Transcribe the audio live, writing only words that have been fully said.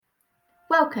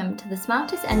Welcome to the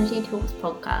Smartest Energy Talks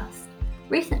podcast.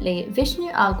 Recently,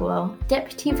 Vishnu Agarwal,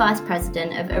 Deputy Vice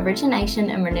President of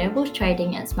Origination and Renewables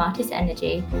Trading at Smartest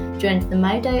Energy, joined the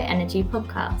Modo Energy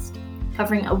podcast,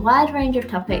 covering a wide range of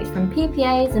topics from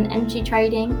PPAs and energy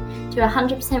trading to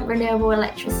 100% renewable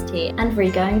electricity and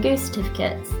REGO and Goose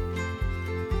certificates.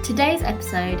 Today's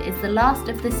episode is the last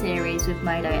of the series with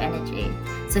Modo Energy,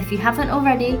 so if you haven't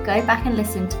already, go back and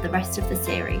listen to the rest of the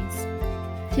series.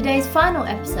 Today's final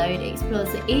episode explores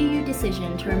the EU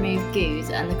decision to remove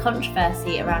GOOs and the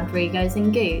controversy around REGOs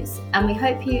and GOOs, and we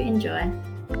hope you enjoy.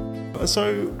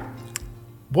 So,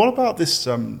 what about this?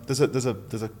 There's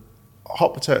a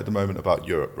hot potato at the moment about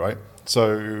Europe, right?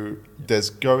 So, there's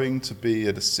going to be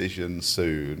a decision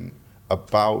soon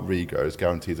about REGOs,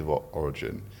 guarantees of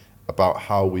origin, about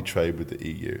how we trade with the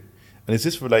EU. And is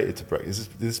this related to Brexit? Is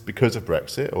this because of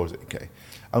Brexit, or is it okay?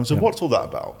 What's all that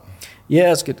about?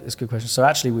 Yeah, it's good. It's a good question. So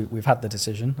actually, we've had the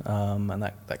decision, and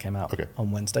that came out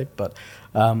on Wednesday. But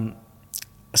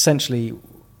essentially,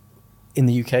 in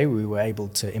the UK, we were able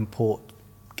to import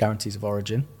guarantees of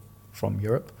origin from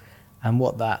Europe, and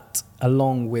what that,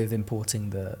 along with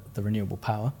importing the renewable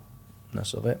power,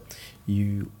 most of it,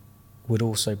 you would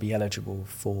also be eligible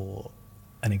for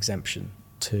an exemption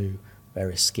to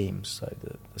various schemes. So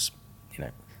the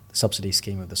subsidy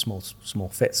scheme of the small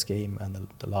FIT scheme and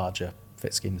the larger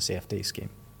FIT scheme, the CFD scheme.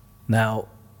 Now,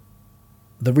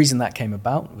 the reason that came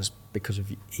about was because of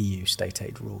EU state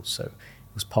aid rules. So it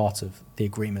was part of the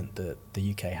agreement that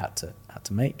the UK had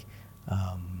to make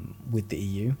with the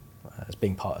EU as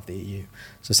being part of the EU.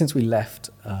 So since we left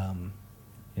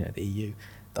the EU,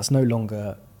 that's no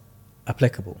longer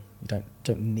applicable. You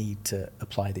don't need to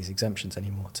apply these exemptions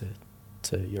anymore to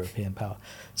European power.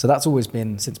 So that's always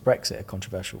been, since Brexit, a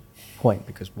controversial point,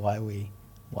 because why are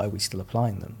we still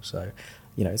applying them? So,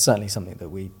 it's certainly something that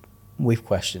we've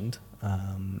questioned,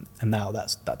 and now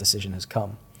that decision has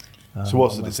come. So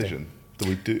what's the decision that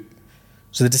we do?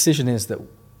 So the decision is that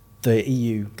the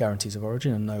EU guarantees of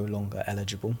origin are no longer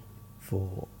eligible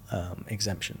for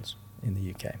exemptions in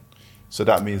the UK. So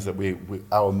that means that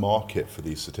our market for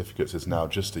these certificates is now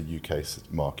just a UK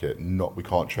market. We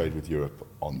can't trade with Europe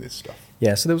on this stuff.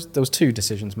 Yeah. So there was two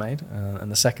decisions made,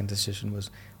 and the second decision was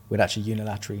we'd actually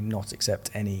unilaterally not accept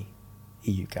any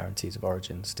EU guarantees of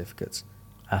origin certificates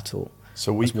at all.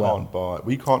 So we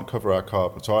can't cover our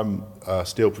carbon. So I'm a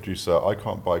steel producer. I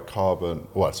can't buy carbon.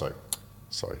 Well, sorry,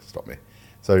 stop me.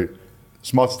 So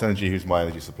Smartest Energy, who's my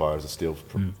energy supplier, is a steel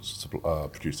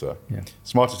producer. Yeah.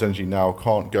 Smartest Energy now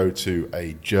can't go to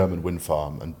a German wind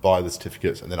farm and buy the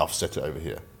certificates and then offset it over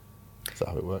here. Is that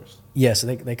how it works? Yeah, so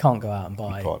they can't go out and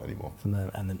buy anymore from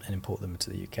them and import them to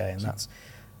the UK, and that's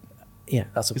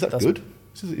good?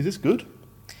 Is this good,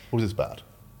 or is this bad?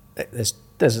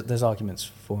 There's arguments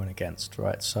for and against,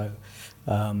 right? So,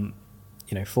 for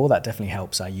that definitely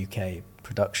helps our UK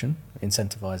production,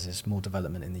 incentivises more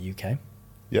development in the UK.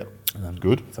 Yeah,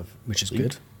 good. Which is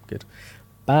good.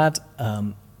 Bad.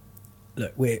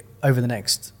 Look, we're over the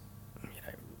next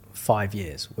 5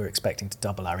 years, we're expecting to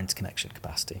double our interconnection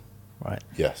capacity, right?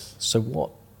 Yes. So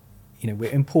what?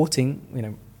 We're importing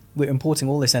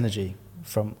all this energy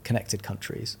from connected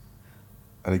countries,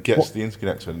 and it gets the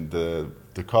interconnection.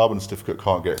 The carbon certificate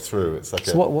can't get through. It's like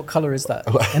what colour is that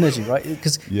energy, right?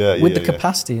 Because with the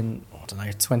capacity in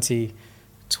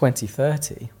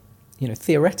 2030.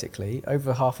 Theoretically,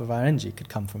 over half of our energy could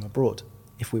come from abroad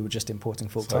if we were just importing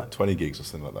full time. Like 20 gigs or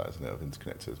something like that, isn't it, of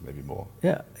interconnectors, maybe more?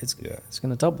 Yeah, it's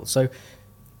going to double. So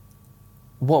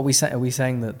what are we saying? Are we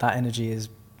saying that energy is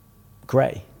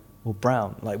grey or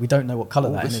brown? Like, we don't know what colour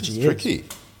that energy is. Tricky.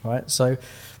 Right? So,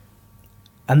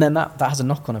 and then that has a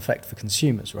knock-on effect for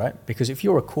consumers, right? Because if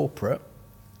you're a corporate,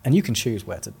 and you can choose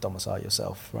where to domicile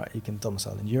yourself, right? You can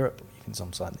domicile in Europe, or you can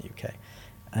domicile in the UK.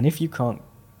 And if you can't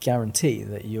guarantee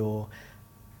that you're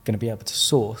going to be able to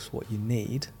source what you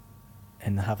need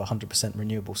and have 100%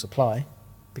 renewable supply,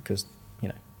 because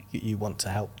you want to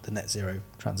help the net zero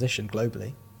transition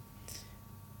globally,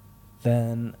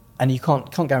 then, and you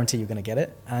can't guarantee you're going to get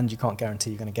it, and you can't guarantee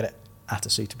you're going to get it at a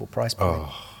suitable price point.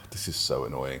 Oh, this is so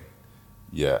annoying.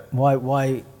 Yeah.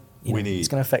 Why? It's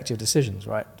going to affect your decisions,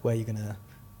 right? Where you're going to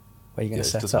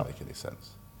set up. It doesn't make any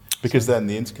sense. Because then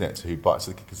the interconnector who buys,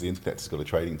 because the interconnector's got a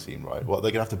trading team, right? Well,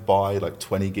 they're going to have to buy like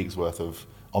 20 gigs worth of,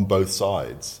 on both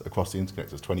sides, across the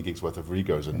interconnectors, 20 gigs worth of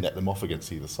REGOs and net them off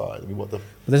against either side. I mean, what the...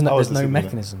 But there's no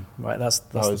mechanism, right? That's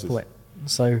the point.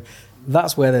 So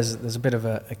that's where there's a bit of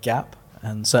a gap,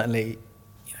 and certainly,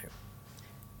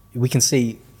 we can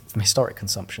see from historic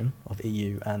consumption of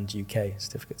EU and UK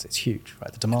certificates, it's huge,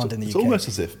 right? The demand in the UK. It's almost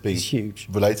as if being huge.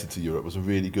 related to Europe was a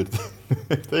really good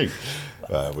thing.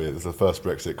 It's the first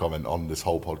Brexit comment on this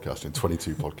whole podcast in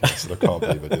 22 podcasts, and I can't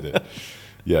believe I did it.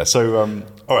 Yeah. So,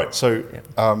 all right. So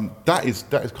that is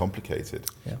complicated,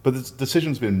 but the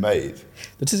decision's been made.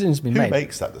 The decision's been made. Who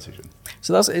makes that decision?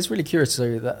 So it's really curious.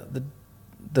 So that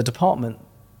the department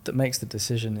that makes the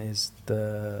decision is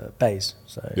the BEIS.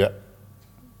 So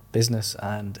Business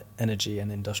and Energy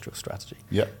and Industrial Strategy.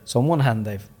 Yeah. So on one hand,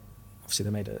 they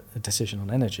made a decision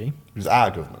on energy. It was our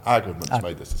government. Our government's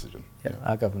made this decision. Yeah,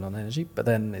 our government on energy. But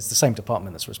then it's the same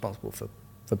department that's responsible for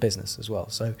business as well.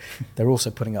 So they're also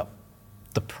putting up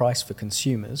the price for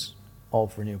consumers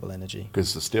of renewable energy.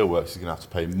 Because the steelworks is going to have to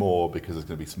pay more because there's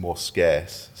going to be some more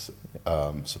scarce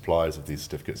supplies of these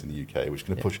certificates in the UK, which is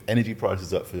going to push energy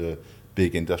prices up for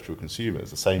big industrial consumers,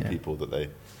 the same people that they...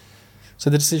 So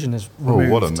the decision is removed...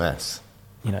 Oh, what a mess.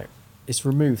 It's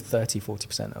removed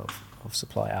 30-40% of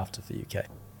supply out of the UK.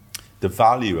 The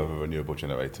value of a renewable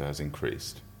generator has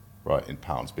increased, right, in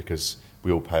pounds, because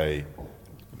we all pay,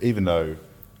 even though,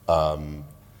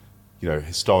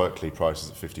 historically prices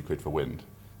are 50 quid for wind,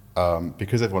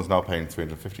 because everyone's now paying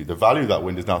 350, the value of that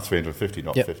wind is now 350,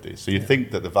 not 50. So you think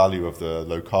that the value of the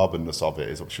low carbonness of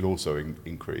it should also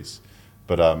increase.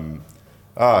 But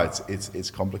it's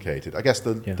complicated. I guess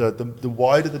the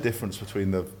wider the difference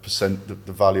between the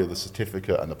value of the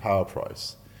certificate and the power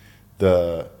price,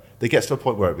 it gets to a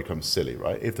point where it becomes silly,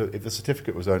 right? If the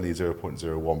certificate was only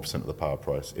 0.01% of the power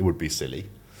price, it would be silly,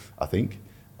 I think.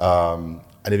 And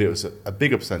if it was a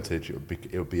bigger percentage,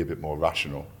 it would be a bit more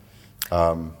rational.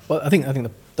 Well, I think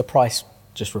the price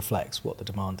just reflects what the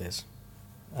demand is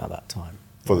at that time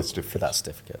for that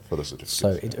certificate.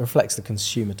 So it reflects the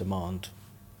consumer demand.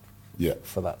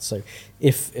 For that. So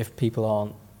if people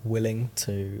aren't willing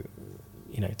to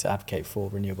advocate for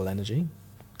renewable energy,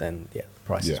 then the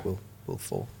prices will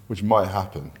fall. Which might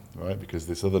happen, right? Because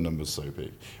this other number's so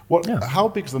big. How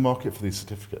big is the market for these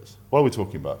certificates? What are we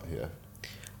talking about here?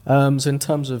 So in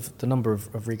terms of the number of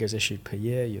REGOs issued per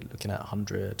year, you're looking at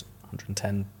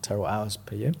 110 terawatt hours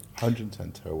per year.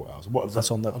 110 terawatt hours. How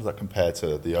does that compare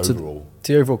to the overall?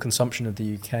 The overall consumption of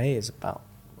the UK is about,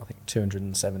 I think,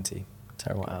 270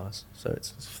 terawatt hours. So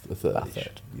it's a third. About a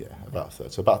third. Yeah, about a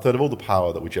third. So about a third of all the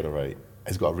power that we generate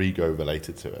has got a REGO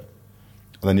related to it.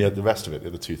 And then the rest of it, the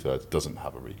other 2/3, doesn't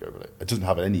have a REGO related. It doesn't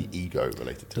have any ego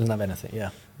related to it. Doesn't have anything, yeah.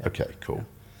 Okay, cool.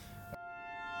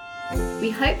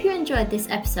 We hope you enjoyed this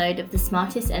episode of the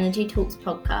Smartest Energy Talks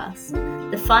podcast,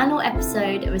 the final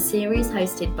episode of a series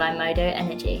hosted by Modo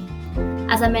Energy.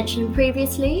 As I mentioned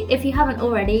previously, if you haven't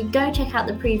already, go check out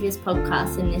the previous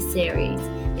podcasts in this series,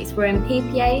 exploring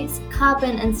PPAs,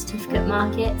 carbon and certificate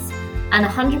markets, and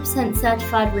 100%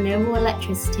 certified renewable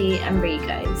electricity and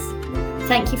REGOs.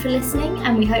 Thank you for listening,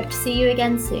 and we hope to see you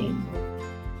again soon.